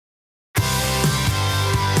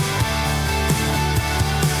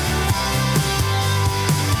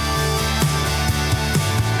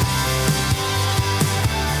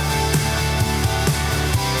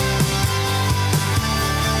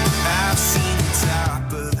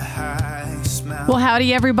Well,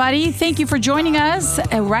 howdy, everybody. Thank you for joining us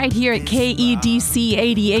right here at KEDC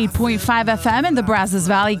 88.5 FM in the Brazos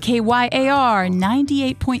Valley, KYAR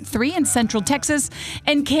 98.3 in Central Texas,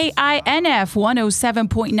 and KINF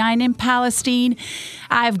 107.9 in Palestine.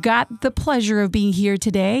 I've got the pleasure of being here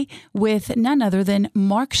today with none other than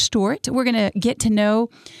Mark Stewart. We're going to get to know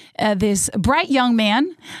this bright young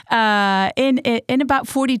man in about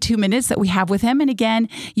 42 minutes that we have with him. And again,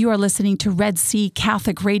 you are listening to Red Sea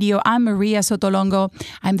Catholic Radio. I'm Maria Sotolongo.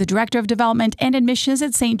 I'm the Director of Development and Admissions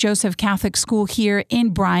at St. Joseph Catholic School here in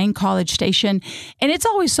Bryan, College Station. And it's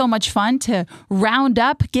always so much fun to round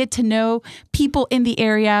up, get to know people in the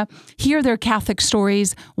area, hear their Catholic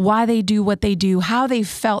stories, why they do what they do, how they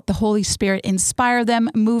felt the Holy Spirit inspire them,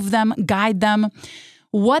 move them, guide them,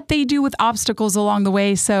 what they do with obstacles along the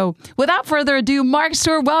way. So without further ado, Mark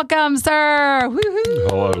Stewart, welcome, sir. Woo-hoo.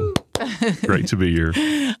 Hello. Great to be here.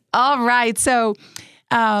 All right. So,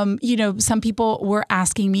 some people were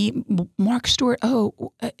asking me, Mark Stewart,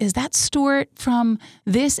 is that Stewart from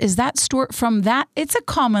this? Is that Stewart from that? It's a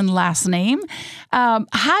common last name.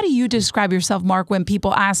 How do you describe yourself, Mark, when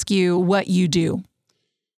people ask you what you do?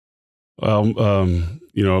 Well,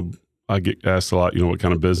 I get asked a lot, what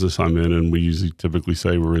kind of business I'm in, and we typically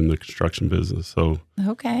say we're in the construction business. So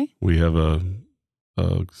okay, we have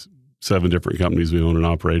 7 different companies we own and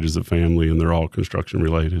operate as a family, and they're all construction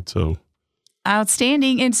related. So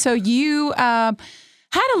outstanding. And so you had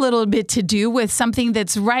a little bit to do with something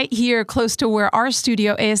that's right here close to where our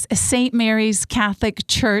studio is, St. Mary's Catholic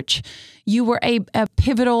Church. You were a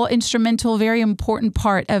pivotal, instrumental, very important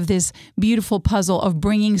part of this beautiful puzzle of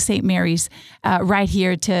bringing St. Mary's right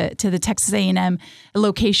here to the Texas A&M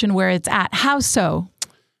location where it's at. How so?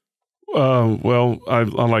 Well, I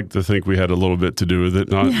like to think we had a little bit to do with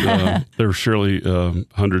it. There were surely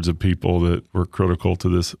hundreds of people that were critical to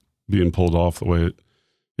this being pulled off the way it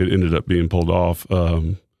ended up being pulled off.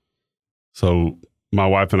 So my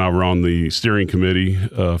wife and I were on the steering committee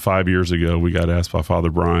 5 years ago. We got asked by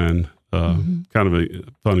Father Brian, kind of a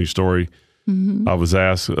funny story. Mm-hmm. I was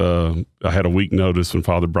asked, I had a week notice when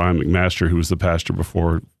Father Brian McMaster, who was the pastor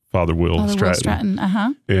before Father Will Stratton.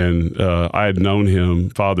 And I had known him,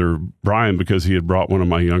 Father Brian, because he had brought one of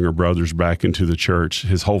my younger brothers back into the church.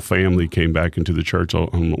 His whole family came back into the church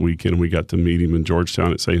on the weekend. We got to meet him in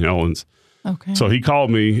Georgetown at St. Helens. Okay. So he called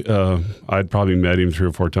me. I'd probably met him 3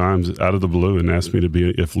 or 4 times out of the blue and asked me to be,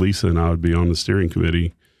 if Lisa and I would be on the steering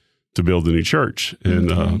committee to build a new church.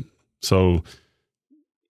 And so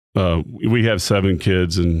we have 7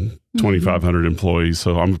 kids and 2,500 employees.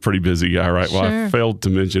 So I'm a pretty busy guy, right? Sure. Well, I failed to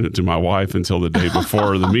mention it to my wife until the day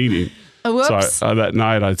before the meeting. Whoops. So that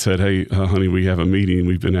night I said, hey, honey, we have a meeting.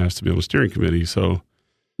 We've been asked to be on the steering committee. So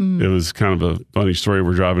it was kind of a funny story.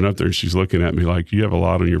 We're driving up there and she's looking at me like, you have a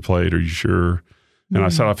lot on your plate. Are you sure? And I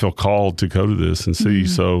said, I feel called to go to this and see.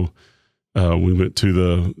 So we went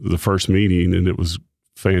to the first meeting and it was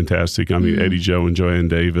fantastic. I mean, Eddie Joe and Joanne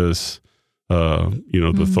Davis,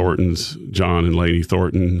 the Thorntons, John and Lainey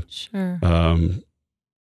Thornton, sure.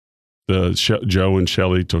 Joe and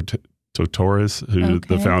Shelley Torres, who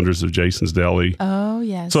the founders of Jason's Deli. Oh,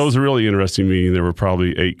 yes. So it was a really interesting meeting. There were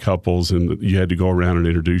probably 8 couples, and you had to go around and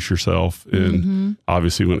introduce yourself. And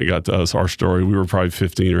obviously, when it got to us, our story, we were probably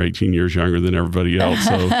 15 or 18 years younger than everybody else.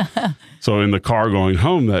 So in the car going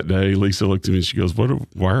home that day, Lisa looked at me and she goes,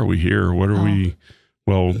 why are we here? What are we?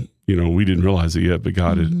 Well, we didn't realize it yet, but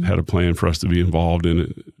God had a plan for us to be involved in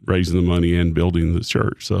it, raising the money and building the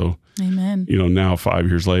church. So, amen. Now 5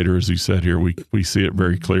 years later, as you said here, we see it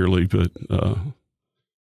very clearly, but,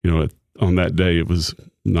 on that day, it was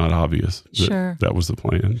not obvious that that was the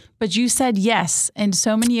plan. But you said yes. And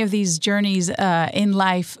so many of these journeys in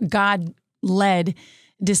life, God-led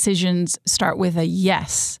decisions start with a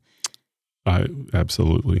yes.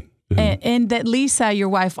 Absolutely. And that Lisa, your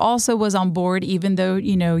wife, also was on board, even though,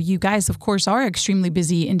 you guys, of course, are extremely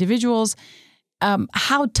busy individuals.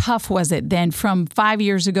 How tough was it then from 5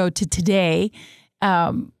 years ago to today?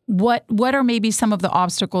 What are maybe some of the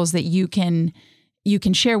obstacles that you can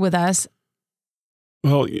share with us?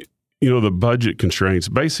 Well, the budget constraints,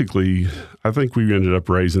 basically, I think we ended up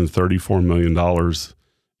raising $34 million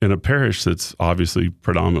in a parish that's obviously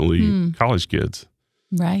predominantly college kids.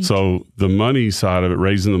 Right. So the money side of it,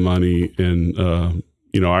 raising the money, and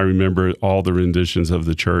I remember all the renditions of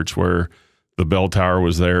the church where the bell tower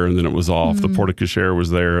was there and then it was off. The porte-cochere was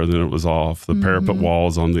there and then it was off. The parapet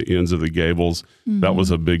walls on the ends of the gables, that was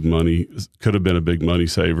could have been a big money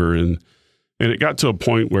saver. And it got to a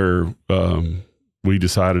point where we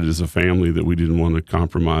decided as a family that we didn't want to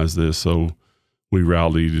compromise this. So we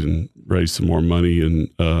rallied and raised some more money and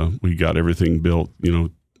we got everything built,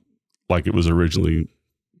 like it was originally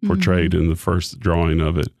portrayed in the first drawing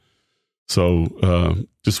of it. So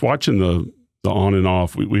just watching the on and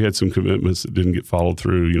off, we had some commitments that didn't get followed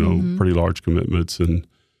through, pretty large commitments, and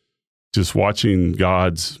just watching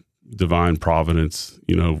God's divine providence,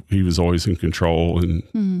 he was always in control,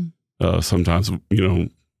 and sometimes,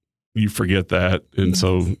 you forget that. And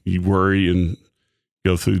so you worry and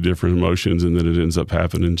go through different emotions, and then it ends up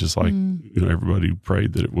happening just like, everybody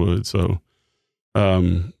prayed that it would. So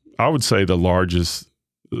I would say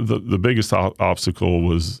the biggest obstacle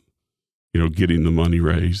was, getting the money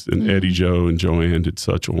raised. And Eddie Joe and Joanne did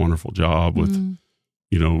such a wonderful job with,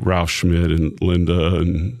 Ralph Schmidt and Linda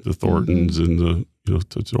and the Thorntons and the,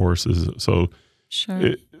 Tauruses. So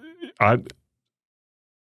sure.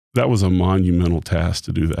 That was a monumental task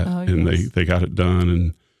to do that. And they got it done.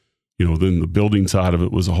 And, then the building side of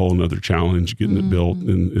it was a whole nother challenge, getting it built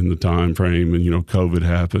in the time frame. And, COVID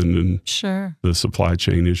happened, and sure, the supply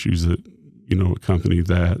chain issues that, accompanied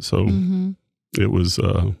that. So it was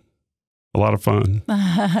a lot of fun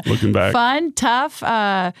looking back. Fun, tough,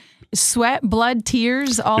 sweat, blood,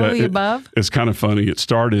 tears, all of the above. It's kind of funny. It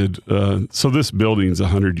started, so this building's a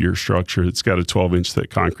 100-year structure. It's got a 12-inch thick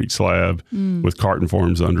concrete slab with carton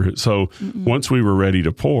forms under it. So once we were ready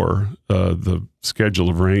to pour, the schedule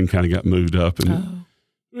of rain kind of got moved up. And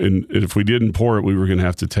if we didn't pour it, we were going to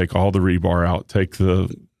have to take all the rebar out, take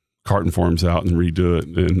the carton forms out, and redo it.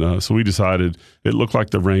 And so we decided it looked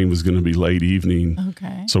like the rain was going to be late evening.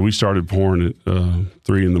 Okay. So we started pouring at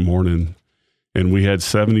 3 a.m. And we had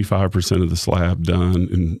 75% of the slab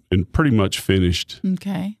done and pretty much finished.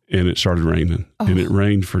 Okay. And it started raining. And it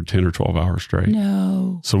rained for 10 or 12 hours straight.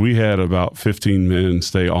 No. So we had about 15 men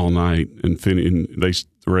stay all night, and they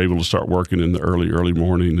were able to start working in the early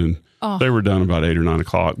morning. And they were done about 8 or 9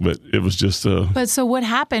 o'clock, but it was just But so what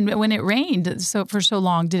happened when it rained for so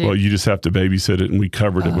long? Well, you just have to babysit it, and we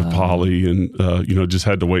covered it with poly, and just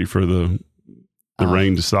had to wait for the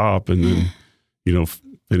rain to stop, and then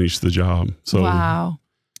finish the job. So wow.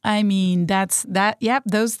 I mean,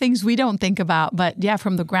 those things we don't think about, but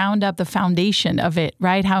from the ground up, the foundation of it,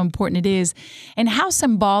 right? How important it is, and how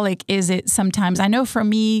symbolic is it sometimes? I know for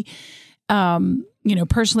me,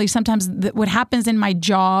 personally, sometimes what happens in my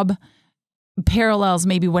job parallels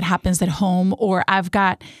maybe what happens at home, or I've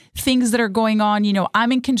got things that are going on.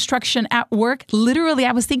 I'm in construction at work. Literally,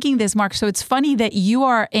 I was thinking this, Mark. So it's funny that you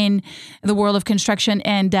are in the world of construction.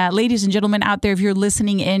 And ladies and gentlemen out there, if you're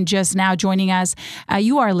listening in just now, joining us,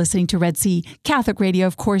 you are listening to Red Sea Catholic Radio,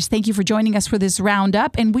 of course. Thank you for joining us for this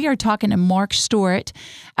roundup. And we are talking to Mark Stewart.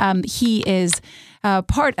 He is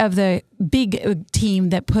part of the big team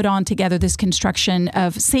that put on together this construction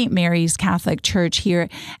of St. Mary's Catholic Church here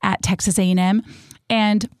at Texas A&M.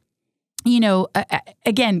 And,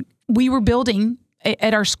 again, we were building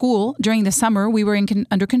at our school during the summer. We were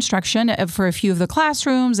under construction for a few of the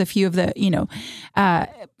classrooms, a few of the,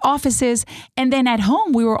 offices. And then at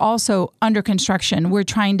home, we were also under construction. We're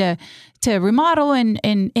trying to remodel.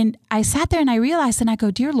 And I sat there and I realized, and I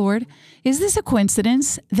go, dear Lord, is this a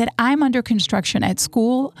coincidence that I'm under construction at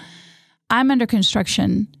school? I'm under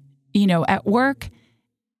construction, at work,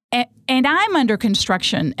 and I'm under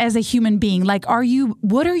construction as a human being. Like,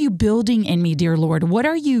 what are you building in me, dear Lord? What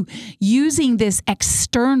are you using this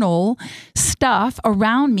external stuff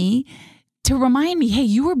around me to remind me, hey,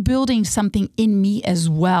 you were building something in me as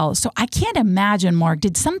well. So I can't imagine, Mark,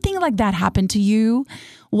 did something like that happen to you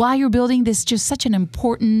while you're building this, just such an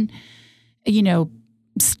important,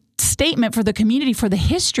 statement for the community, for the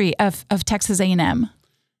history of Texas A&M?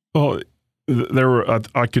 Well,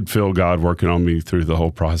 I could feel God working on me through the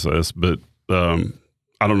whole process, but I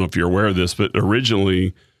don't know if you're aware of this, but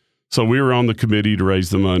originally, so we were on the committee to raise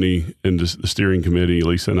the money, and the steering committee,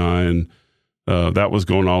 Lisa and I, and that was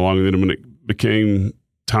going all along. And then when it became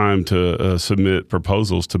time to submit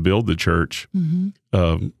proposals to build the church,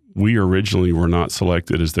 we originally were not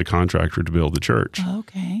selected as the contractor to build the church.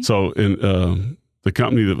 Okay. So the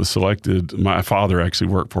company that was selected, my father actually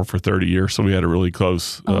worked for 30 years. So we had a really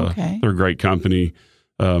close, they're a great company.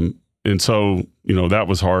 And so, that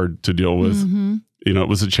was hard to deal with. It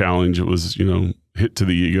was a challenge. It was, hit to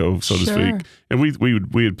the ego, so to speak. And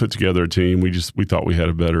we had put together a team. We thought we had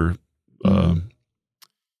a better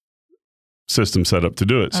system set up to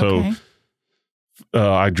do it. So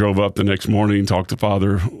I drove up the next morning, talked to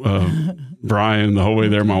Father Brian the whole way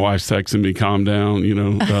there. My wife's texting me, calm down,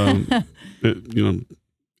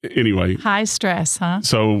 anyway. High stress, huh?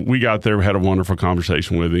 So we got there, had a wonderful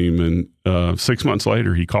conversation with him. And 6 months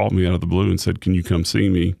later, he called me out of the blue and said, can you come see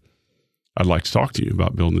me? I'd like to talk to you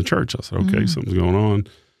about building the church. I said, okay, something's going on.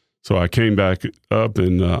 So I came back up,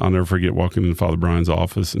 and I'll never forget walking into Father Brian's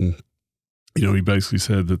office. And, he basically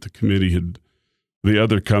said that the committee had the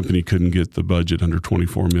other company couldn't get the budget under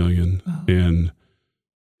 $24 million. Oh.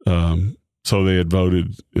 And so they had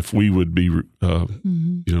voted if we would be, we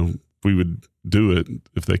would do it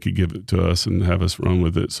if they could give it to us and have us run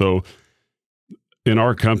with it. So in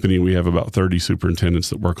our company, we have about 30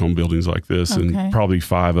 superintendents that work on buildings like this, and probably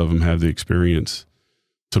 5 of them have the experience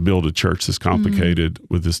to build a church this complicated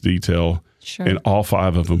with this detail. Sure. And all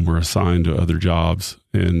 5 of them were assigned to other jobs.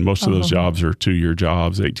 And most of those jobs are 2-year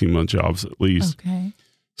jobs, 18-month jobs at least. Okay.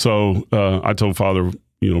 So I told Father,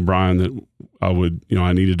 Brian, that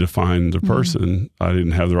I needed to find the person. I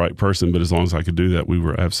didn't have the right person, but as long as I could do that, we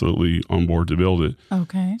were absolutely on board to build it.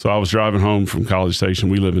 Okay. So I was driving home from College Station.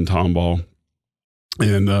 We live in Tomball.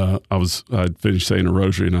 And I'd finished saying a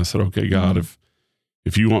rosary, and I said, okay, God,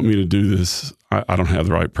 if you want me to do this, I don't have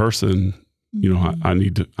the right person. I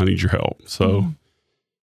need your help. So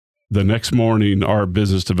the next morning, our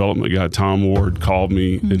business development guy, Tom Ward, called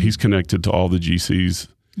me, and he's connected to all the GC's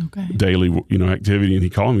daily, activity. And he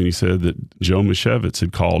called me and he said that Joe Mashevitz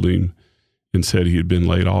had called him and said he had been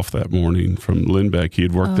laid off that morning from Lindbeck. He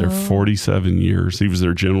had worked there 47 years. He was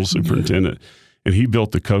their general superintendent. And he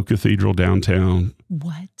built the Co-Cathedral downtown.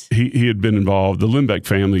 What? He had been involved. The Lindbeck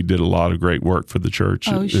family did a lot of great work for the church.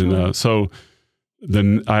 Oh, sure. And so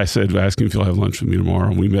then I said, ask him if he'll have lunch with me tomorrow.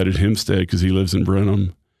 And we met at Hempstead because he lives in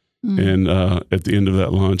Brenham. And at the end of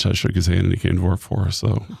that lunch, I shook his hand and he came to work for us.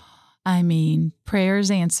 So, prayers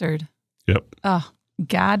answered. Yep. Oh,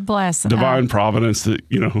 God bless. Divine providence that,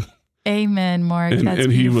 Amen, Mark. That's and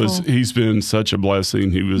beautiful. he's been such a blessing.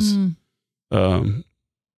 He was, the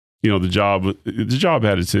job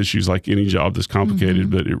had its issues like any job that's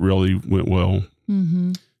complicated, but it really went well.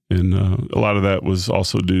 And a lot of that was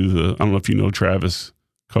also due to I don't know if you know Travis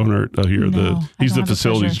Conert here. He's the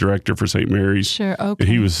facilities director for St. Mary's. Sure, okay.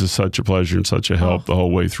 And he was just such a pleasure and such a help the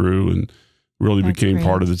whole way through, and really became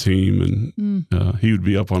part of the team. And he would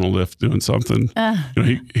be up on a lift doing something.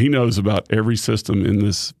 He knows about every system in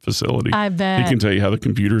this facility. I bet. He can tell you how the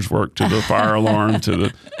computers work, to the fire alarm,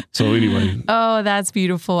 so anyway. Oh, that's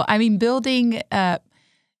beautiful. Building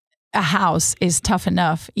a house is tough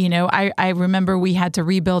enough. I remember we had to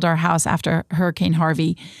rebuild our house after Hurricane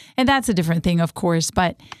Harvey, and that's a different thing, of course,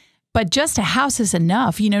 but just a house is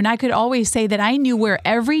enough, and I could always say that I knew where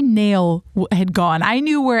every nail had gone. I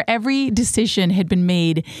knew where every decision had been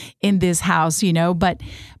made in this house, but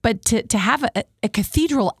to have a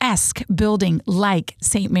cathedral-esque building like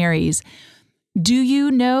St. Mary's, do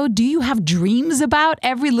you have dreams about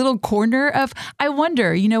every little corner of, I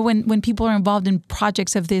wonder, when people are involved in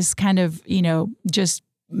projects of this kind of, just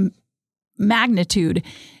magnitude,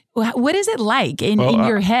 what is it like in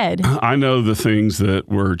your head? I know the things that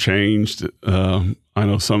were changed. I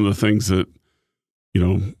know some of the things that,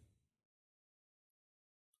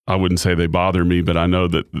 I wouldn't say they bother me, but I know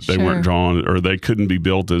that they weren't drawn, or they couldn't be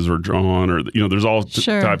built as or drawn, or, there's all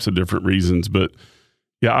types of different reasons. But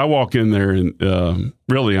yeah, I walk in there and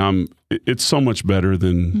really it's so much better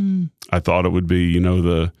than I thought it would be.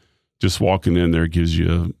 Just walking in there gives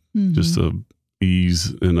you just a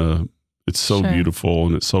ease and it's so beautiful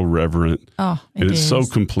and it's so reverent. Oh, and it's so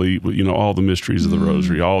complete with, all the mysteries of the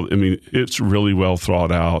rosary. It's really well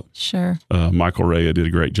thought out. Sure. Michael Rea did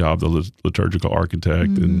a great job, the liturgical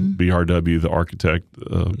architect, and BRW, the architect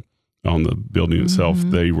on the building itself.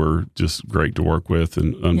 They were just great to work with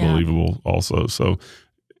and unbelievable also. So,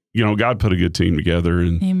 God put a good team together,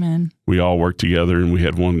 and Amen. We all worked together, and we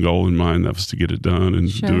had one goal in mind. That was to get it done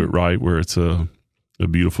and do it right, where it's a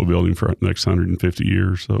beautiful building for the next 150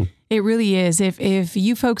 years. So it really is. If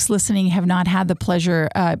you folks listening have not had the pleasure,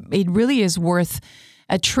 it really is worth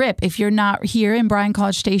a trip. If you're not here in Bryan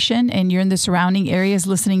College Station and you're in the surrounding areas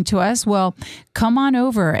listening to us, well, come on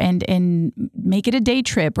over and make it a day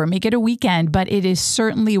trip or make it a weekend. But it is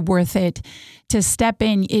certainly worth it to step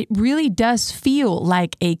in. It really does feel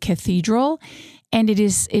like a cathedral. And it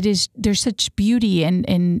is. There's such beauty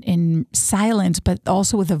and silence, but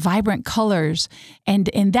also with the vibrant colors, and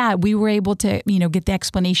that we were able to get the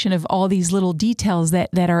explanation of all these little details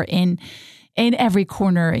that are in every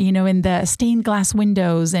corner, in the stained glass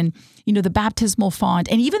windows, and the baptismal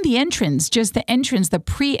font, and even the entrance, the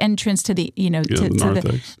pre-entrance to the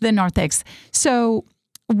the narthex. So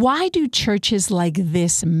why do churches like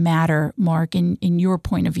this matter, Mark, in your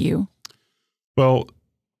point of view? Well,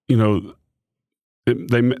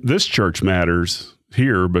 this church matters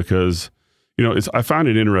here because, I find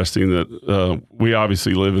it interesting that we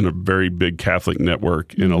obviously live in a very big Catholic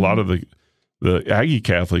network, and a lot of the Aggie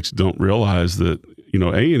Catholics don't realize that,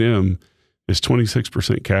 A&M is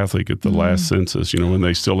 26% Catholic at the last census, when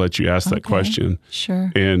they still let you ask that question.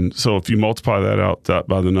 Sure. And so if you multiply that out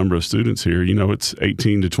by the number of students here, it's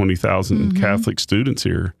 18 to 20,000 Catholic students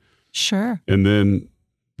here. Sure. And then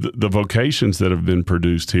the vocations that have been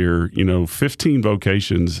produced here, 15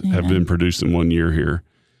 vocations have been produced in 1 year here.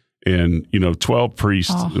 And, 12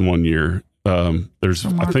 priests in 1 year. There's,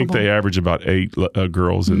 remarkable. I think they average about 8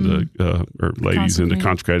 girls into, or ladies into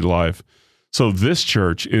consecrated life. So this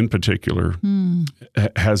church in particular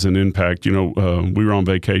has an impact. We were on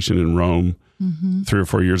vacation in Rome 3 or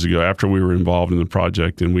 4 years ago after we were involved in the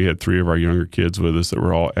project, and we had 3 of our younger kids with us that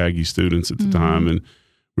were all Aggie students at the time. And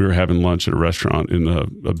we were having lunch at a restaurant, and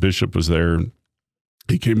a bishop was there. And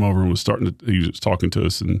he came over and he was talking to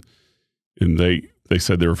us, and they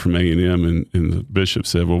said they were from A&M, and the bishop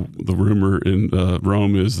said, well, the rumor in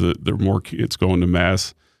Rome is that there are more kids going to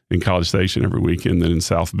Mass in College Station every weekend than in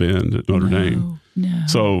South Bend at Notre Dame. No.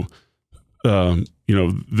 So,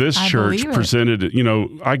 this church presented,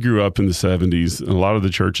 I grew up in the 70s, and a lot of the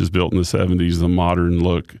churches built in the 70s, the modern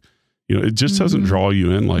look, it just doesn't draw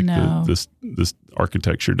you in like this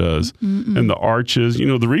architecture does. And the arches,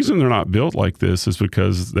 the reason they're not built like this is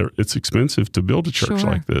because it's expensive to build a church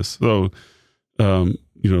like this. So,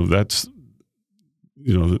 that's,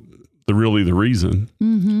 really the reason.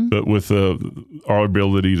 But with our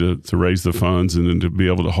ability to raise the funds and then to be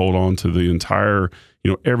able to hold on to the entire,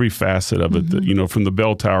 every facet of it, that, from the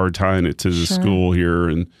bell tower tying it to the school here,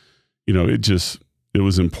 and it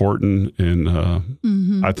was important,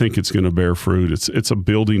 and I think it's going to bear fruit. It's a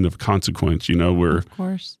building of consequence, where of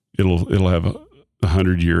course it'll have a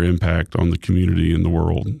 100-year impact on the community and the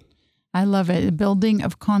world. I love it. A building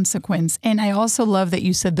of consequence. And I also love that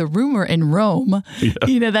you said the rumor in Rome.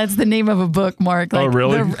 Yeah. That's the name of a book, Mark. Like, oh,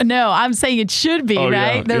 really? No, I'm saying it should be,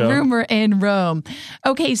 right? Yeah, the rumor in Rome.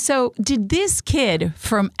 Okay, so did this kid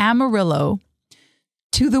from Amarillo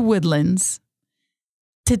to the Woodlands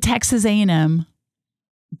to Texas A&M,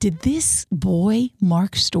 did this boy,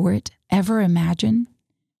 Mark Stewart, ever imagine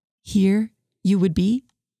here you would be?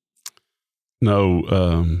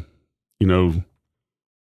 No,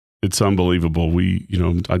 it's unbelievable.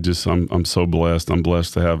 I'm so blessed. I'm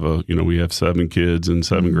blessed to have we have 7 kids and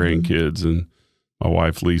 7 grandkids, and my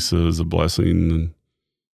wife, Lisa, is a blessing. And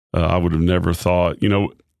I would have never thought,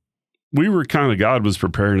 we were God was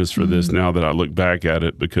preparing us for this now that I look back at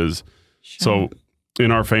it, because so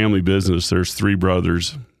in our family business, there's 3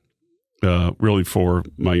 brothers, really 4.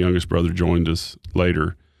 My youngest brother joined us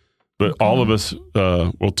later. But all of us,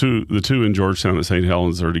 the 2 in Georgetown at St.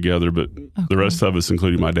 Helens are together, but the rest of us,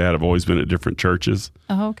 including my dad, have always been at different churches.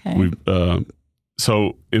 Oh, okay. We've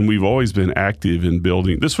always been active in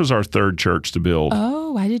building. This was our 3rd church to build.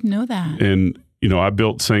 Oh, I didn't know that. And, I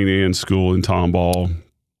built St. Anne's School in Tomball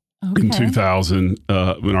in 2000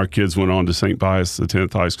 when our kids went on to St. Pius, the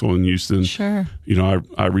 10th high school in Houston. Sure. I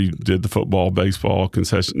redid the football, baseball,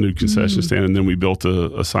 new concession stand, and then we built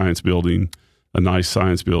a science building. A nice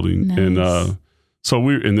science building. Nice. And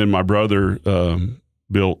and then my brother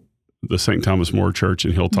built the St. Thomas More Church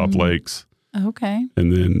in Hilltop Lakes. Okay.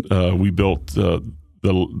 And then we built the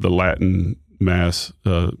Latin Mass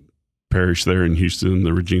parish there in Houston,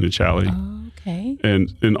 the Regina Challey. Okay.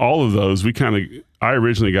 And in all of those, I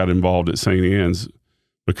originally got involved at St. Anne's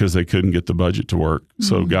because they couldn't get the budget to work.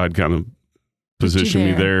 So God kind of positioned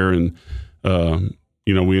me there, and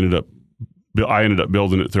I ended up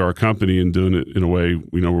building it through our company and doing it in a way,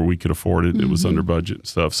 where we could afford it. It was under budget and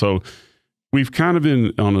stuff. So we've kind of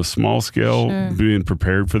been on a small scale being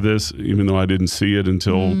prepared for this, even though I didn't see it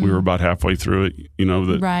until we were about halfway through it,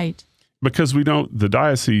 right. Because the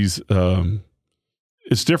diocese,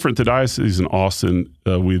 it's different. The diocese in Austin,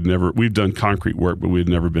 we've done concrete work, but we had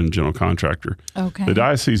never been a general contractor. Okay. The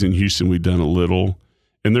diocese in Houston, we've done a little.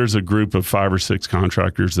 And there's a group of 5 or 6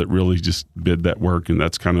 contractors that really just bid that work, and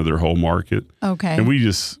that's kind of their whole market. Okay. And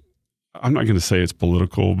I'm not going to say it's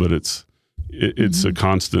political, but it's a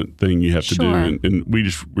constant thing you have to do. And we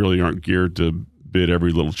just really aren't geared to bid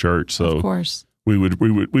every little church. So of course. We would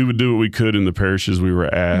do what we could in the parishes we were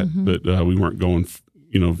at, but we weren't going,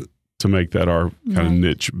 to make that our kind of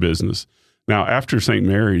niche business. Now, after St.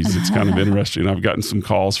 Mary's, it's kind of interesting. I've gotten some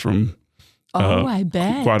calls from I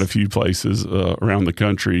bet quite a few places around the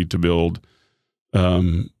country to build,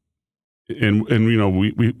 and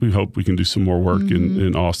we hope we can do some more work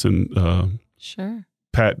in Austin. Sure.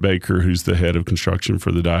 Pat Baker, who's the head of construction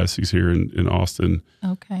for the diocese here in Austin.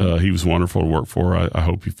 Okay. He was wonderful to work for. I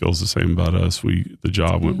hope he feels the same about us. The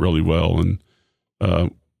job went really well, and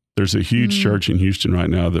there's a huge church in Houston right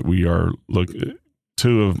now that we are looking.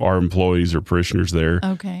 2 of our employees are parishioners there.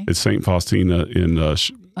 Okay. It's St. Faustina in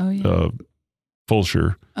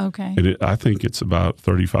Fulshire. Okay. And I think it's about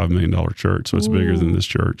 $35 million church, so it's bigger than this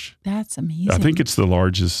church. That's amazing. I think it's the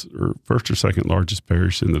largest, or first or second largest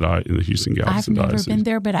parish in the Houston Galveston Diocese. I've never been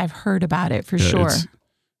there, but I've heard about it for sure.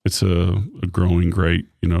 It's a growing great,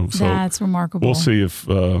 So that's remarkable. We'll see if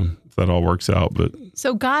that all works out. But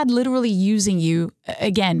so God literally using you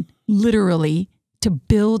again, literally to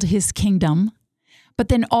build His kingdom, but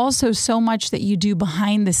then also so much that you do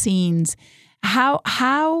behind the scenes. How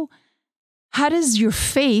does your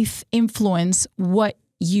faith influence what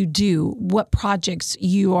you do, what projects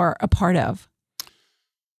you are a part of?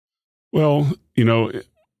 Well,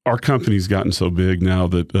 our company's gotten so big now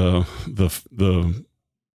that the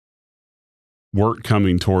work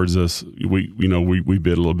coming towards us, we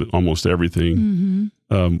bid a little bit, almost everything.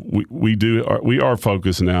 Mm-hmm. We are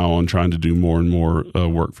focused now on trying to do more and more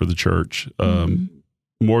work for the church,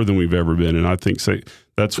 more than we've ever been. And I think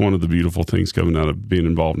that's one of the beautiful things coming out of being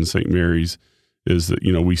involved in St. Mary's is that,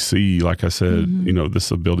 we see, like I said, this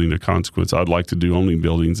is a building of consequence. I'd like to do only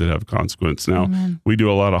buildings that have consequence. Now, we do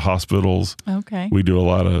a lot of hospitals. Okay. We do a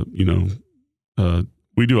lot of,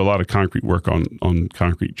 we do a lot of concrete work on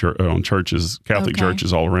churches, Catholic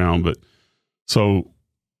churches all around. But so,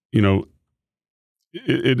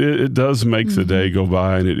 it does make the day go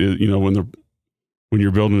by, and it is, when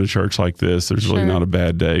you're building a church like this, there's really not a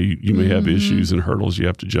bad day. You may have issues and hurdles you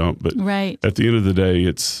have to jump, but at the end of the day,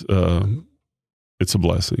 it's a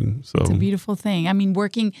blessing. So it's a beautiful thing. I mean,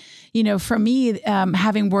 working, for me,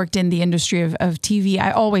 having worked in the industry of TV,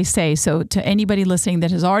 I always say, so to anybody listening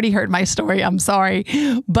that has already heard my story, I'm sorry.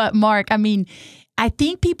 But Mark, I mean, I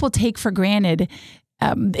think people take for granted,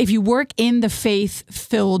 if you work in the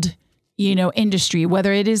faith-filled, industry,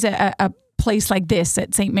 whether it is a place like this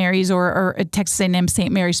at St. Mary's or at Texas A&M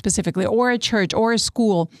St. Mary's specifically, or a church or a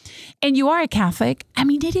school, and you are a Catholic, I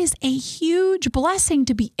mean, it is a huge blessing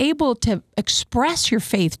to be able to express your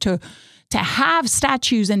faith, to have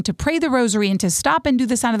statues and to pray the rosary and to stop and do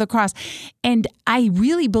the sign of the cross. And I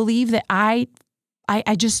really believe that I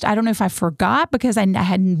don't know if I forgot because I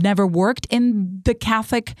had never worked in the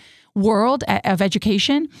Catholic world of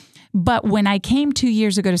education. But when I came 2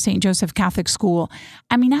 years ago to St. Joseph Catholic School,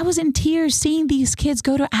 I mean, I was in tears seeing these kids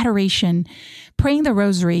go to adoration, praying the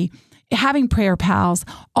rosary, having prayer pals,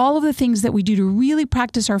 all of the things that we do to really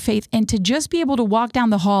practice our faith, and to just be able to walk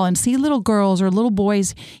down the hall and see little girls or little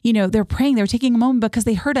boys, they're praying, they're taking a moment because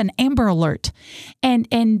they heard an Amber Alert.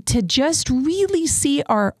 And to just really see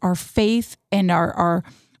our faith and our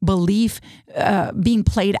belief being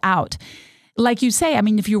played out. Like you say, I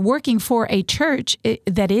mean, if you're working for a church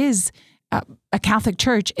that is a Catholic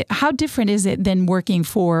church, how different is it than working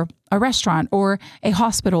for a restaurant or a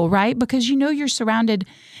hospital, right? Because you're surrounded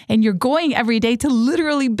and you're going every day to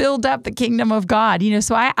literally build up the kingdom of God.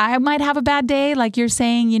 So I might have a bad day, like you're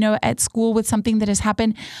saying, at school with something that has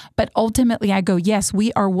happened. But ultimately I go, yes,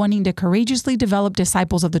 we are wanting to courageously develop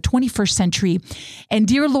disciples of the 21st century. And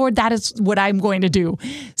dear Lord, that is what I'm going to do.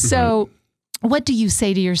 So what do you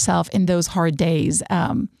say to yourself in those hard days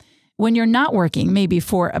when you're not working, maybe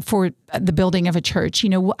for the building of a church?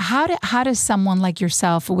 How does someone like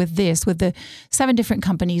yourself with the 7 different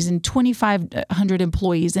companies and 2,500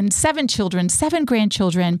 employees and 7 children, 7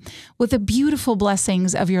 grandchildren, with the beautiful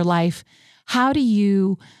blessings of your life, how do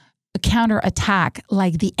you counterattack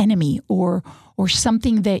like the enemy or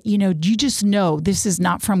something that you just know this is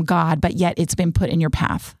not from God, but yet it's been put in your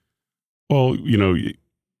path? Well,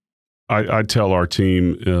 I tell our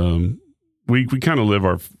team, we kind of live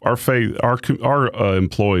our faith. Our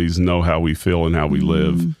employees know how we feel and how we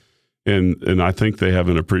live, and I think they have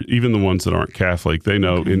even the ones that aren't Catholic, they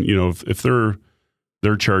know. Okay. And if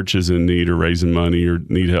their church is in need or raising money or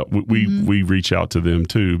need help, we reach out to them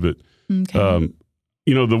too. But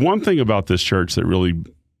the one thing about this church that really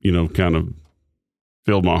kind of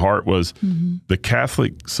filled my heart was the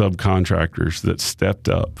Catholic subcontractors that stepped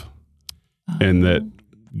up and that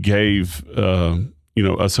gave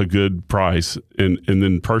us a good price and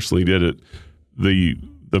then personally did it. The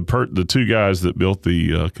 2 guys that built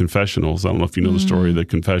the confessionals, I don't know if you know the story of the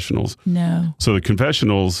confessionals. No. So the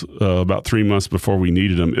confessionals, about 3 months before we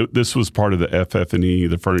needed them, this was part of the FF&E,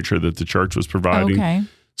 the furniture that the church was providing. Okay.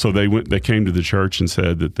 So they came to the church and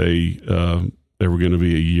said that they were going to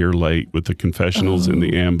be a year late with the confessionals and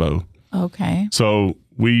the AMBO. Okay. So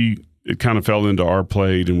it kind of fell into our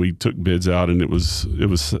plate, and we took bids out, and it was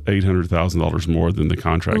 $800,000 more than the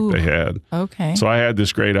contract they had. Okay. So I had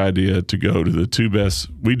this great idea to go to the 2 best.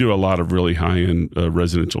 We do a lot of really high-end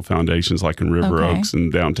residential foundations, like in River Oaks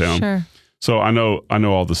and downtown. Sure. So I know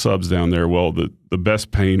all the subs down there. Well, the best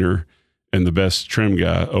painter and the best trim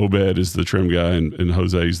guy. Obed is the trim guy, and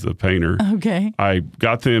Jose's the painter. Okay. I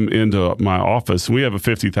got them into my office. We have a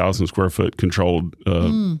 50,000 square foot controlled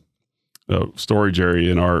storage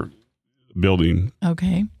area in our building.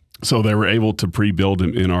 Okay. So they were able to pre-build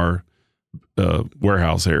them in our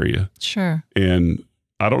warehouse area. Sure. And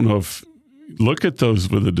I don't know if, look at those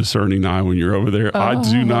with a discerning eye when you're over there. I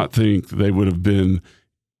do not think they would have been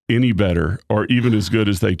any better or even as good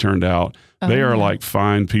as they turned out. They are like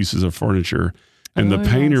fine pieces of furniture. And the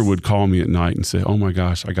painter would call me at night and say, "Oh my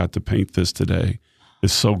gosh, I got to paint this today.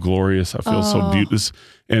 It's so glorious. I feel so beautiful."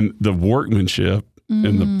 And the workmanship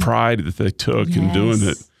and the pride that they took in doing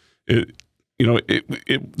it,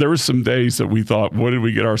 there were some days that we thought, what did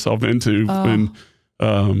we get ourselves into? And,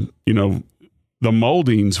 the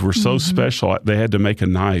moldings were so special. They had to make a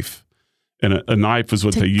knife. And a knife is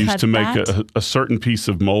what they used to make a certain piece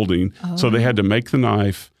of molding. So they had to make the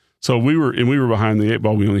knife. So we were behind the 8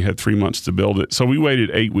 ball. We only had 3 months to build it. So we waited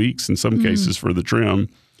 8 weeks in some cases for the trim.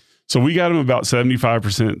 So we got them about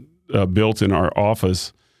 75% built in our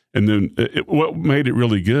office. And then what made it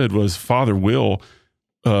really good was Father Will.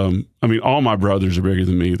 All my brothers are bigger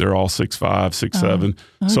than me. They're all 6'5", 6'7".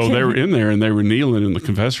 So they were in there and they were kneeling in the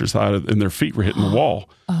confessor side and their feet were hitting the wall.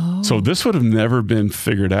 So this would have never been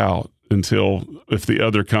figured out until if the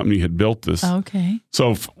other company had built this. Okay.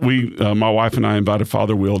 So my wife and I invited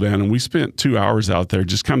Father Will down, and we spent 2 hours out there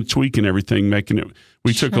just kind of tweaking everything, making it.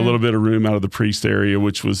 We took a little bit of room out of the priest area,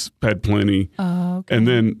 which had plenty. And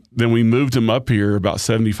then we moved him up here about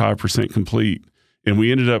 75% complete. And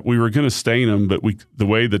we were going to stain them, but the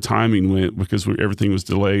way the timing went, because everything was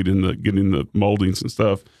delayed in getting the moldings and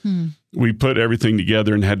stuff, we put everything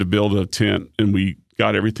together and had to build a tent, and we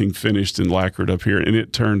got everything finished and lacquered up here. And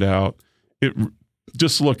it turned out,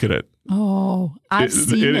 just look at it. Oh, I've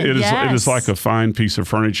seen it. It is like a fine piece of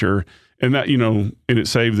furniture. And that, and it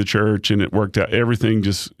saved the church, and it worked out. Everything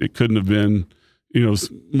it couldn't have been,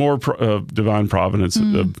 more divine providence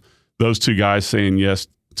of those two guys saying yes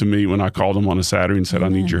to me when I called them on a Saturday and said, "I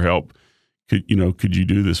need your help. Could you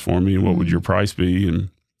do this for me? And what would your price be?" And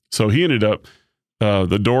so he ended up,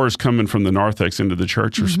 the doors coming from the narthex into the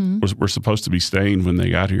church were supposed to be stained when they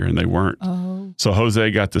got here, and they weren't. So Jose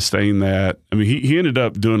got to stain that. He ended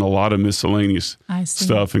up doing a lot of miscellaneous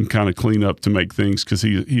stuff and kind of clean up to make things, because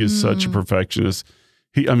he is such a perfectionist.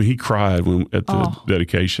 He cried at the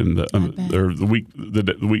dedication.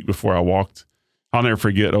 The week before I walked. I'll never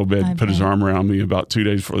forget, Obed put his arm around me about 2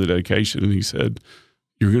 days before the dedication, and he said,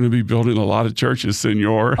 "You're going to be building a lot of churches,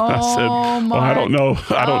 Senor." I said, "Well, I don't know.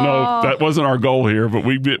 That wasn't our goal here, but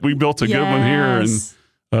we built a good one here,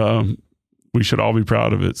 and we should all be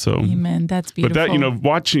proud of it." So, amen. That's beautiful. But that,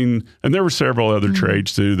 watching, and there were several other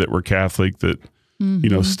trades too that were Catholic that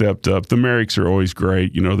stepped up. The Merricks are always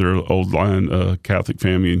great. They're an old line Catholic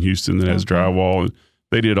family in Houston that has drywall, and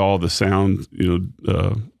they did all the sound,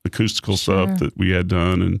 acoustical stuff that we had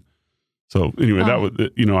done. And so anyway, that was,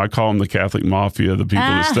 I call them the Catholic Mafia, the people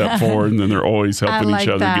that step forward, and then they're always helping each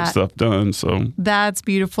other get stuff done. So that's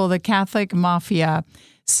beautiful. The Catholic Mafia.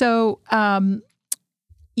 So, I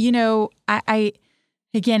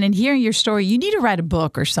again, in hearing your story, you need to write a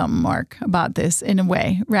book or something, Mark, about this in a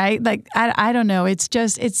way, right? Like, I don't know. It's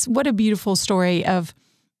what a beautiful story of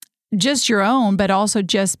just your own, but also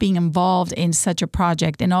just being involved in such a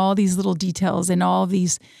project and all these little details and all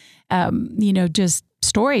these, just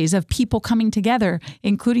stories of people coming together,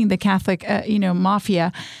 including the Catholic,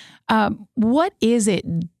 mafia. What is it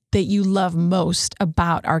that you love most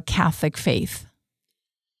about our Catholic faith?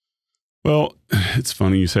 Well, it's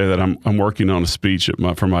funny you say that. I'm working on a speech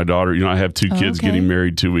for my daughter. I have two kids getting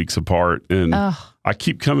married 2 weeks apart, and I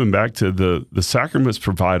keep coming back to the sacraments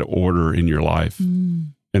provide order in your life.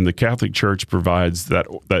 And the Catholic Church provides that,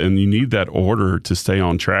 and you need that order to stay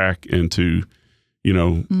on track and to,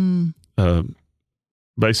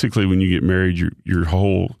 basically when you get married, your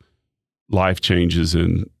whole life changes,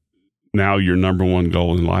 and now your number one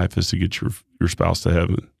goal in life is to get your spouse to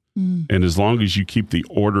heaven. And as long as you keep the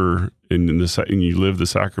order and you live the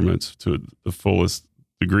sacraments to the fullest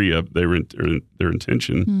degree of their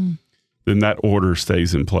intention, then that order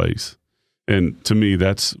stays in place. And to me,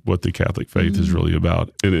 that's what the Catholic faith is really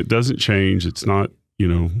about. And it doesn't change. It's not,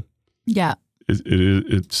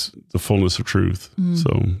 it's the fullness of truth.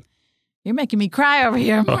 So you're making me cry over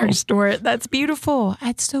here, Mark Stewart. That's beautiful.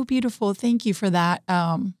 That's so beautiful. Thank you for that.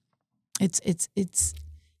 It's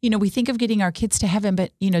we think of getting our kids to heaven,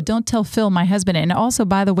 but, don't tell Phil, my husband. And also,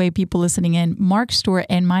 by the way, people listening in, Mark Stewart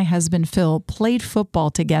and my husband, Phil, played football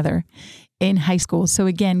together in high school. So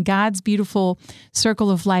again, God's beautiful circle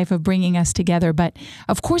of life of bringing us together. But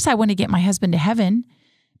of course, I want to get my husband to heaven,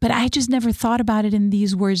 But I just never thought about it in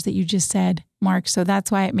these words that you just said, Mark. So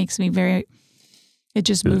that's why it makes me it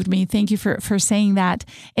just moved me. Thank you for saying that.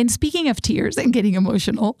 And speaking of tears and getting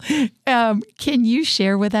emotional, can you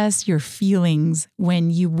share with us your feelings when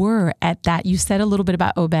you were at that? You said a little bit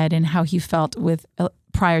about Obed and how he felt with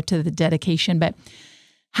prior to the dedication, but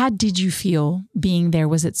how did you feel being there?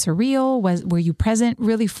 Was it surreal? Were you present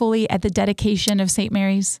really fully at the dedication of St.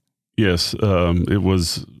 Mary's? Yes, it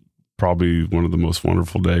was probably one of the most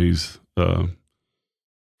wonderful days for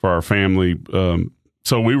our family.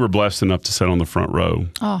 So we were blessed enough to sit on the front row.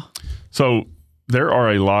 Oh. So there are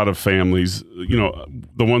a lot of families,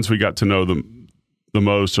 the ones we got to know the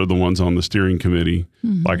most are the ones on the steering committee.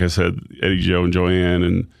 Mm-hmm. Like I said, Eddie, Joe, and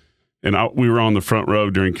Joanne. And we were on the front row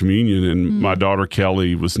during communion, and my daughter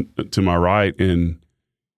Kelly was to my right, and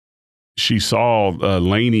she saw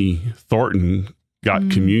Lainey Thornton got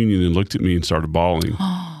communion and looked at me and started bawling.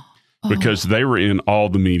 Because they were in all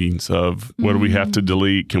the meetings of what do we have to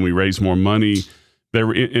delete? Can we raise more money? They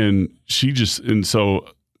were and so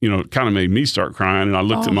it kind of made me start crying. And I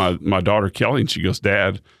looked at my daughter Kelly, and she goes,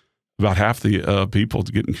 "Dad, about half the people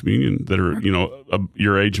to get in communion that are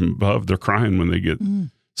your age and above, they're crying when they get."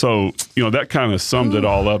 So that kind of summed it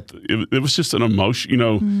all up. It was just an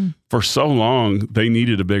emotion. For so long they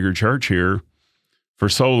needed a bigger church here. For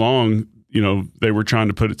so long, they were trying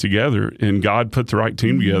to put it together, and God put the right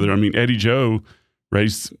team together. I mean, Eddie Joe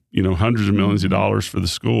raised hundreds of millions of dollars for the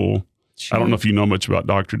school. Sure. I don't know if you know much about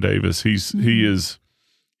Dr. Davis. He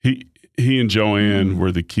and Joanne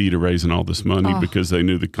were the key to raising all this money because they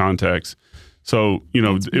knew the contacts. So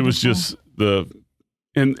it was just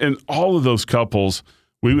and all of those couples.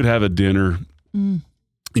 We would have a dinner.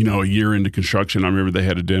 A year into construction. I remember they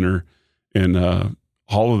had a dinner, and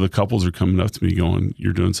all of the couples are coming up to me going,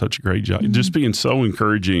 "You're doing such a great job." Just being so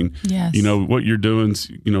encouraging. Yes. What you're doing,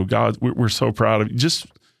 God, we're so proud of you. Just,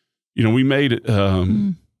 we made it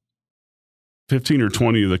 15 or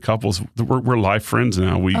 20 of the couples. We're life friends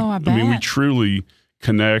now. We truly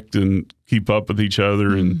connect and keep up with each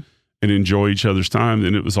other and enjoy each other's time.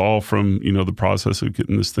 And it was all from, the process of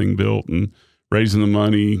getting this thing built and raising the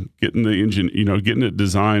money, getting the engine, getting it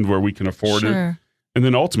designed where we can afford it. And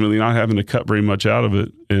then ultimately not having to cut very much out of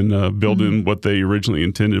it and building what they originally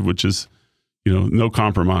intended, which is, no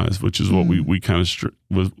compromise, which is what we kind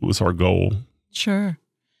of was our goal. Sure.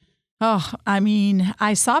 Oh, I mean,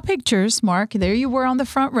 I saw pictures, Mark. There you were on the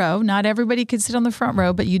front row. Not everybody could sit on the front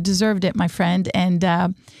row, but you deserved it, my friend. And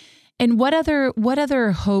what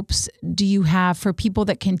other hopes do you have for people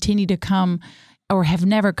that continue to come or have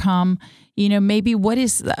never come? Maybe what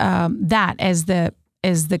is that as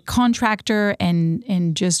the contractor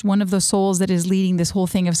and just one of the souls that is leading this whole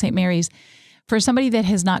thing of St. Mary's, for somebody that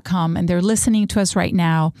has not come and they're listening to us right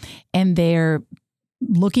now and they're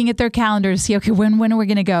looking at their calendar to see, okay, when are we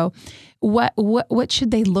going to go? What should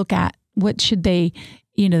they look at? What should they,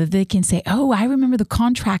 they can say, oh, I remember the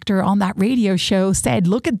contractor on that radio show said,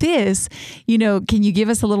 look at this. Can you give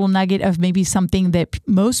us a little nugget of maybe something that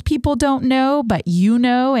most people don't know, but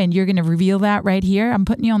and you're going to reveal that right here? I'm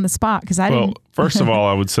putting you on the spot because didn't. First of all,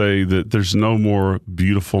 I would say that there's no more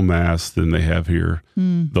beautiful Mass than they have here.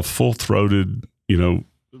 The full-throated,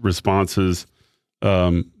 responses.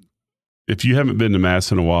 If you haven't been to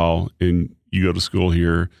Mass in a while and you go to school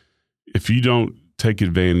here, if you don't take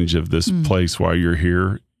advantage of this place while you're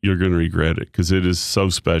here, you're going to regret it because it is so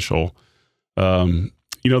special.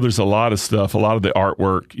 There's a lot of stuff, a lot of the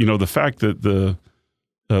artwork, the fact that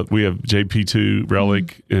we have JP2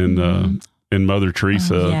 relic and Mother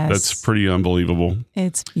Teresa, that's pretty unbelievable.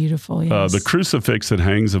 It's beautiful. Yes. The crucifix that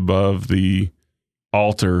hangs above the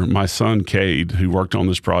altar, my son Cade, who worked on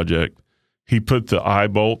this project, he put the eye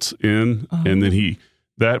bolts in, and then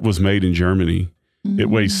that was made in Germany.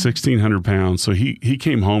 It weighs 1,600 pounds. So he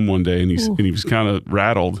came home one day and he was kind of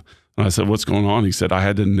rattled. And I said, "What's going on?" He said, "I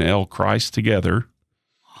had to nail Christ together,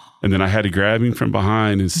 and then I had to grab him from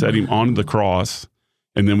behind and set him on the cross,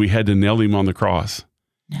 and then we had to nail him on the cross.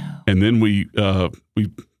 No. And then we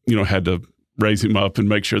had to raise him up and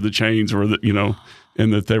make sure the chains were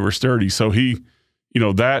and that they were sturdy." So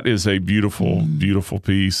that is a beautiful, beautiful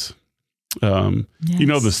piece.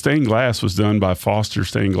 The stained glass was done by Foster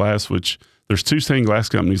Stained Glass, which there's 2 stained glass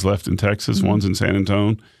companies left in Texas. One's in San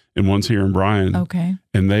Antonio and one's here in Bryan. Okay.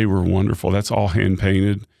 And they were wonderful. That's all hand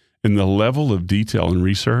painted. And the level of detail and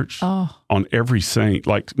research on every saint,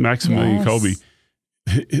 like Maximilian Kolbe,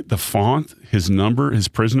 the font, his number, his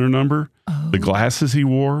prisoner number, the glasses he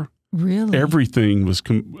wore. Really? Everything was,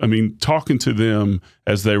 talking to them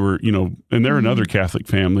as they were, and they're another Catholic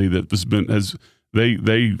family that has been,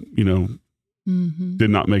 they did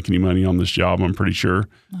not make any money on this job, I'm pretty sure.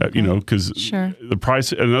 Okay. Because the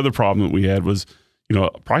price, another problem that we had was,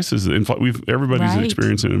 prices, everybody's Right.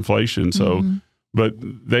 experiencing inflation. So, but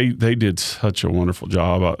they did such a wonderful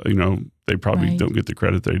job. They probably Right. don't get the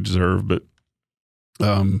credit they deserve, but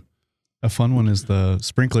a fun one is the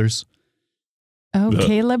sprinklers. Oh,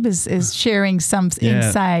 Caleb is sharing some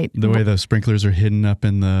insight. The way the sprinklers are hidden up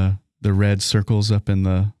in the red circles up in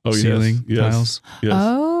the ceiling tiles. Yes.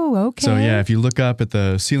 Oh, okay. So if you look up at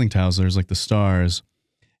the ceiling tiles, there's like the stars,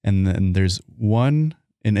 and then there's one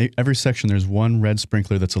in every section. There's one red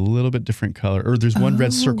sprinkler that's a little bit different color, or there's one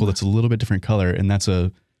red circle that's a little bit different color, and that's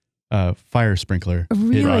a fire sprinkler.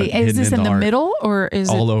 Really? Is this in the middle, or is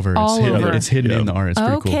all it over? all over? It's hidden in the art. It's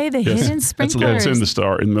pretty cool. Okay, the hidden sprinklers. Yeah, it's in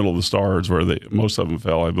the middle of the stars where most of them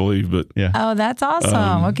fell, I believe. But Oh, that's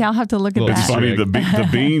awesome. Okay, I'll have to look at it's that. funny. The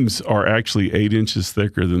beams are actually 8 inches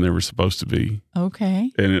thicker than they were supposed to be. Okay.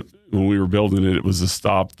 And when we were building it, it was to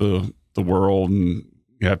stop the world, and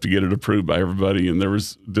you have to get it approved by everybody. And there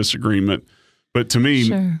was disagreement. But to me,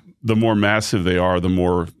 the more massive they are, the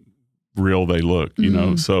more real they look.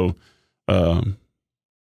 So.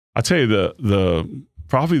 I tell you the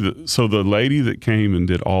lady that came and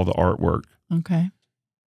did all the artwork. Okay.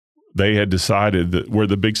 They had decided that where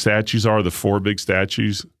the big statues are, the 4 big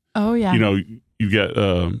statues. Oh yeah. You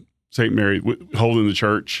got St. Mary holding the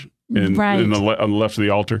church and Right. on the left of the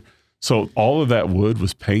altar. So all of that wood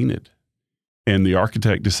was painted, and the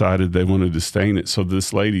architect decided they wanted to stain it. So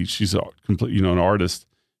this lady, she's a complete, an artist.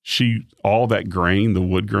 All that grain, the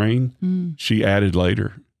wood grain, she added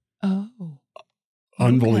later. Oh.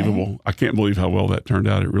 Unbelievable. Okay. I can't believe how well that turned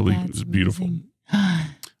out. It really was beautiful. Love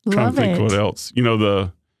Trying to think it. what else.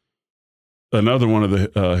 Another one of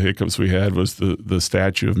the hiccups we had was the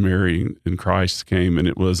statue of Mary and Christ came,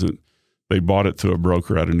 and they bought it through a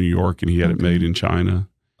broker out of New York, and he had it made in China.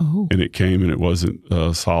 Oh. And it came and it wasn't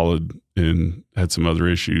solid and had some other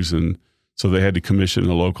issues. And so they had to commission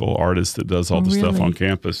a local artist that does all the stuff on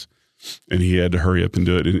campus. And he had to hurry up and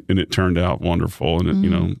do it. And it turned out wonderful, and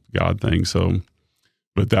it, God thing. So,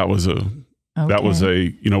 but that was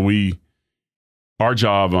our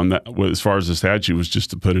job on that, as far as the statue, was just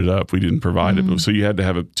to put it up. We didn't provide it. So you had to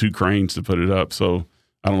have 2 cranes to put it up. So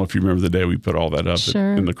I don't know if you remember the day we put all that up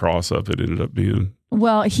and the cross up, it ended up being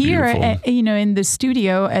well here beautiful. In the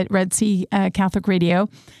studio at Red Sea Catholic Radio,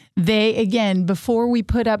 they, again, before we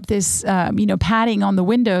put up this padding on the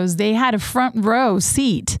windows, they had a front row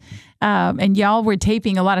seat. And y'all were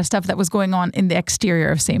taping a lot of stuff that was going on in the exterior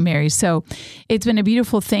of St. Mary's. So it's been a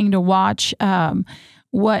beautiful thing to watch.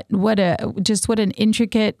 What an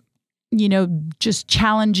intricate, just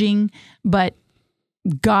challenging, but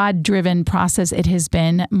God-driven process it has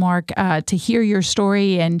been, Mark, to hear your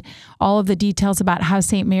story and all of the details about how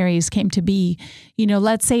St. Mary's came to be.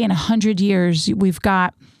 Let's say in 100 years, we've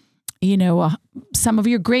got, some of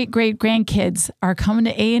your great-great-grandkids are coming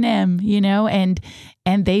to A&M,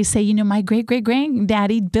 and they say, my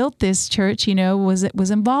great-great-granddaddy built this church, was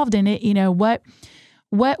involved in it.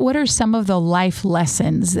 What are some of the life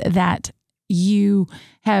lessons that you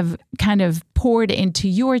have kind of poured into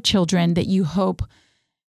your children that you hope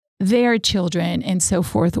their children and so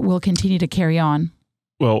forth will continue to carry on?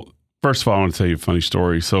 Well, first of all, I want to tell you a funny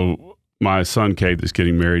story. So my son, Kate, that's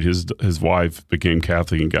getting married, his wife became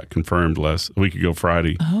Catholic and got confirmed a week ago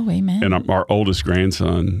Friday. Oh, amen. And our oldest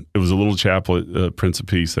grandson, it was a little chapel at Prince of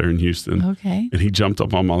Peace there in Houston. Okay. And he jumped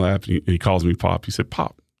up on my lap and he calls me Pop. He said,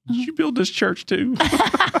 Pop, did you build this church too?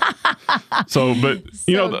 So, but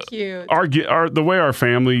cute. The way our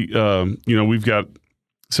family, we've got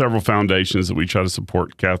several foundations that we try to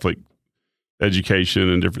support Catholic education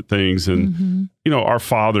and different things. And, our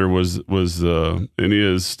father was and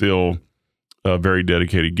is still a very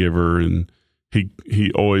dedicated giver. And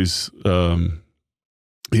he always,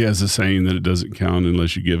 he has a saying that it doesn't count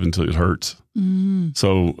unless you give until it hurts.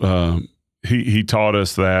 So, he taught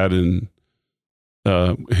us that, and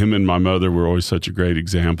him and my mother were always such a great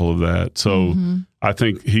example of that. So I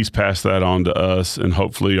think he's passed that on to us, and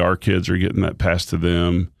hopefully our kids are getting that passed to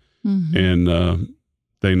them. And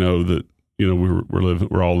they know that,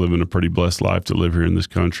 we're all living a pretty blessed life to live here in this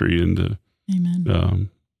country, and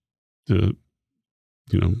to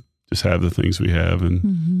just have the things we have,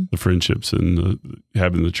 and the friendships, and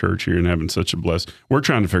having the church here, and having such a blessed. We're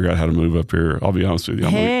trying to figure out how to move up here. I'll be honest with you.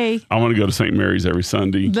 I want to go to St. Mary's every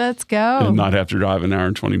Sunday. Let's go. And not have to drive an hour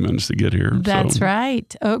and 20 minutes to get here. That's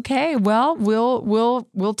right. Okay. Well,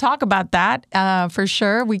 we'll talk about that for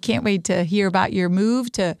sure. We can't wait to hear about your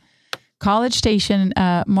move to College Station,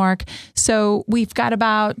 Mark. So we've got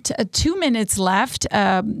about 2 minutes left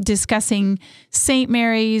discussing St.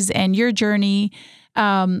 Mary's and your journey.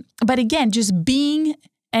 But again, just being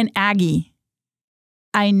an Aggie.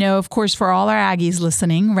 I know, of course, for all our Aggies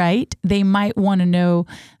listening, right? They might want to know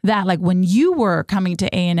that, like when you were coming to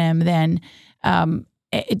A&M, then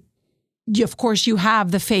of course you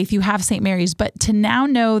have the faith, you have St. Mary's, but to now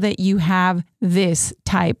know that you have this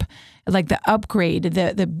type, like the upgrade,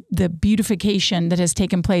 the beautification that has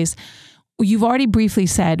taken place. You've already briefly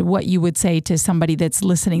said what you would say to somebody that's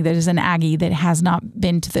listening that is an Aggie that has not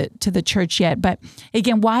been to the church yet. But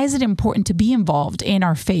again, why is it important to be involved in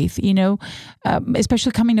our faith? You know,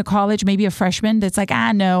 especially coming to college, maybe a freshman that's like,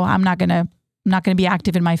 no, I'm not gonna be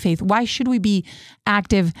active in my faith. Why should we be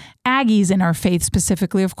active Aggies in our faith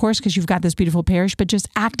specifically? Of course, because you've got this beautiful parish, but just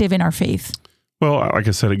active in our faith. Well, like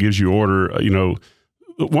I said, it gives you order. You know,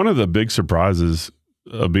 one of the big surprises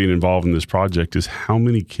of being involved in this project is how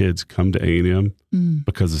many kids come to A&M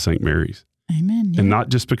because of St. Mary's. Amen. Yeah. And not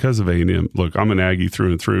just because of A&M. Look, I'm an Aggie through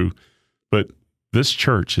and through, but this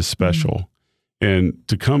church is special. And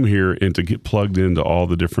to come here and to get plugged into all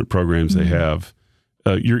the different programs they have,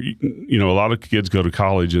 a lot of kids go to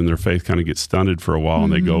college and their faith kind of gets stunted for a while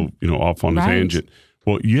and they go, off on a tangent.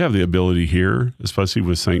 Well, you have the ability here, especially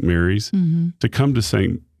with St. Mary's, to come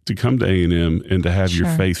to A&M and to have your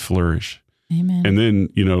faith flourish. Amen. And then,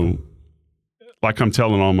 like I'm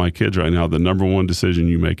telling all my kids right now, the number one decision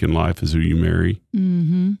you make in life is who you marry.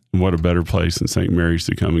 Mm-hmm. And what a better place than St. Mary's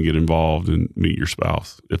to come and get involved and meet your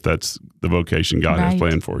spouse, if that's the vocation God has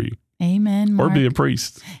planned for you. Amen, Mark. Or be a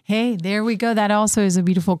priest. Hey, there we go. That also is a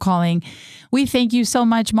beautiful calling. We thank you so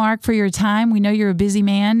much, Mark, for your time. We know you're a busy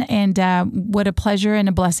man, and what a pleasure and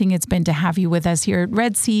a blessing it's been to have you with us here at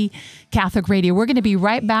Red Sea Catholic Radio. We're going to be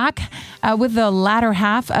right back with the latter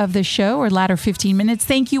half of the show, or latter 15 minutes.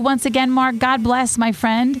 Thank you once again, Mark. God bless, my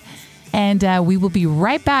friend. And we will be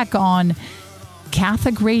right back on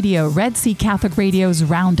Catholic Radio, Red Sea Catholic Radio's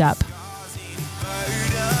Roundup.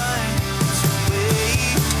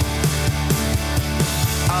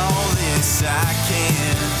 I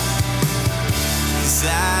can, 'cause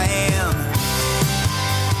I am